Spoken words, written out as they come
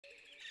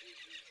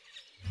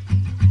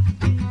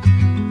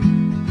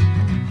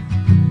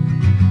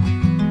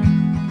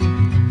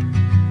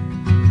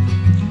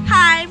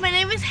Hi, my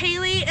name is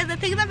Haley, and the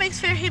thing that makes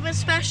Fairhaven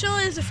special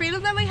is the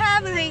freedom that we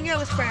have and hanging out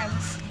with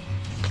friends.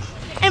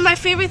 And my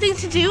favorite thing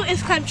to do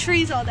is climb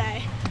trees all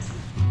day.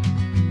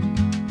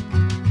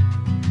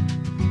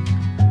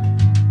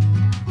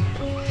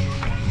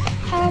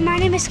 Hello, my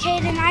name is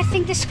Kate, and I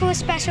think this school is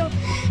special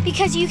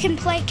because you can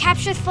play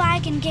capture the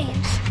flag in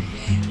games,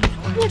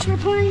 which we're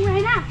playing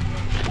right now.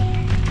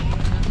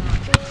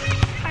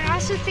 I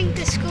also think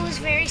this school is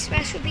very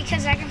special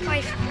because I can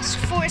play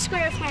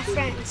Foursquare with my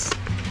friends.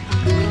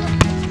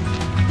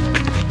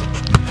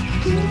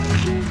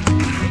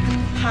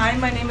 Hi,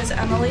 my name is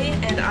Emily,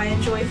 and I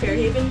enjoy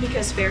Fairhaven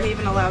because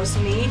Fairhaven allows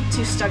me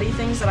to study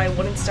things that I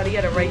wouldn't study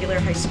at a regular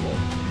high school.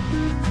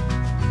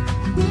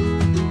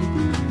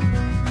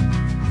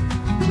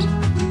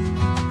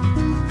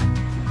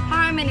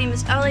 Hi, my name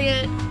is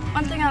Elliot.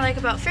 One thing I like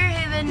about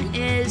Fairhaven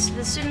is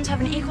the students have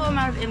an equal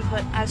amount of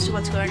input as to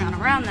what's going on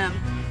around them.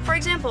 For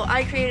example,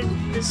 I created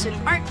the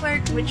student art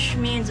clerk, which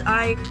means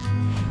I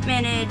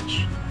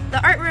manage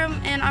the art room,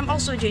 and I'm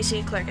also a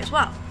JC clerk as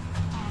well.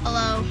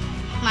 Hello,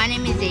 my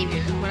name is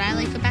Xavier. What I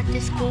like about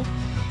this school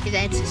is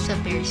that it's a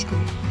Sudbury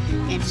school.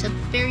 And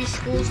Sudbury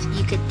schools,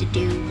 you get to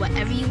do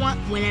whatever you want,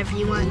 whenever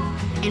you want,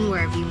 and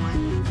wherever you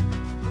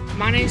want.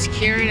 My name is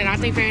Kieran, and I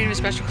think Fairhaven is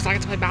special because I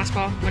get to play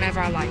basketball whenever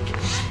I like.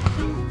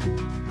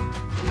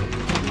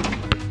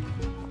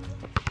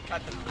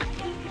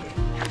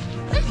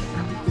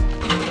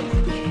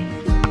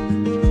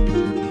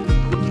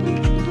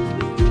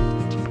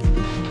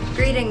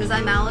 Greetings,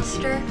 I'm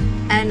Alistair,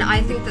 and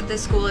I think that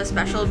this school is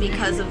special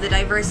because of the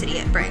diversity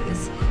it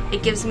brings.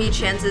 It gives me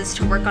chances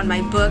to work on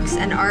my books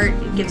and art,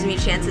 it gives me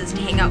chances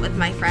to hang out with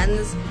my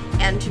friends,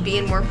 and to be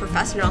in more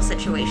professional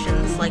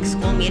situations like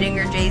school meeting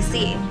or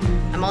JC.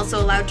 I'm also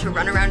allowed to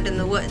run around in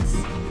the woods.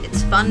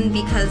 It's fun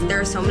because there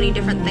are so many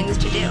different things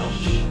to do,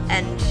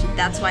 and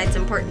that's why it's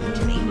important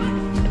to me.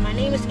 My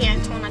name is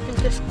Anton. I think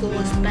this school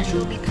is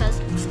special because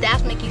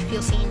staff make you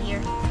feel seen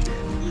here.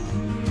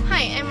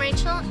 Hi, I'm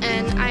Rachel,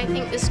 and I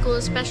think this school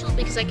is special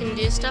because I can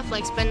do stuff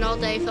like spend all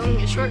day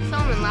filming a short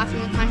film and laughing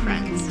with my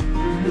friends.